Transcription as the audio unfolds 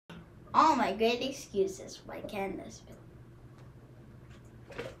All My Great Excuses by Kenn Nesbitt.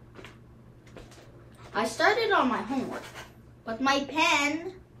 I started on my homework, but my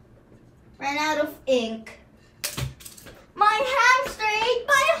pen ran out of ink. My hamster ate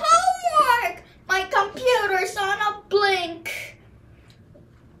my homework! My computer's on a blink.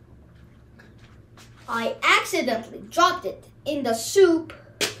 I accidentally dropped it in the soup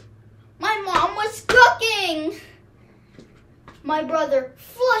my mom was cooking. My brother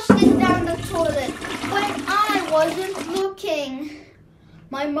flushed it down the toilet when I wasn't looking.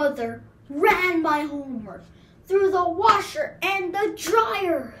 My mother ran my homework through the washer and the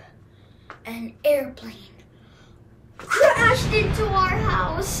dryer. An airplane crashed into our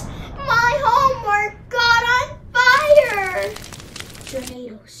house. My homework got on fire.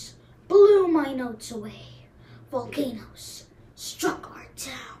 Tornadoes blew my notes away. Volcanoes struck our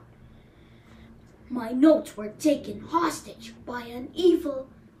town. My notes were taken hostage by an evil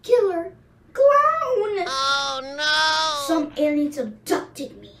killer clown. Oh no! Some aliens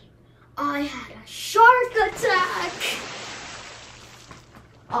abducted me. I had a shark attack.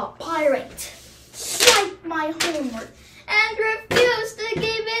 A pirate swiped my homework and refused to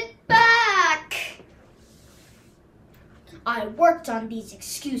give it back. I worked on these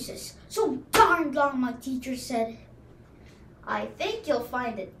excuses so darn long my teacher said, I think you'll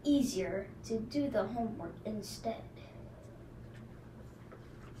find it easier to do the homework instead.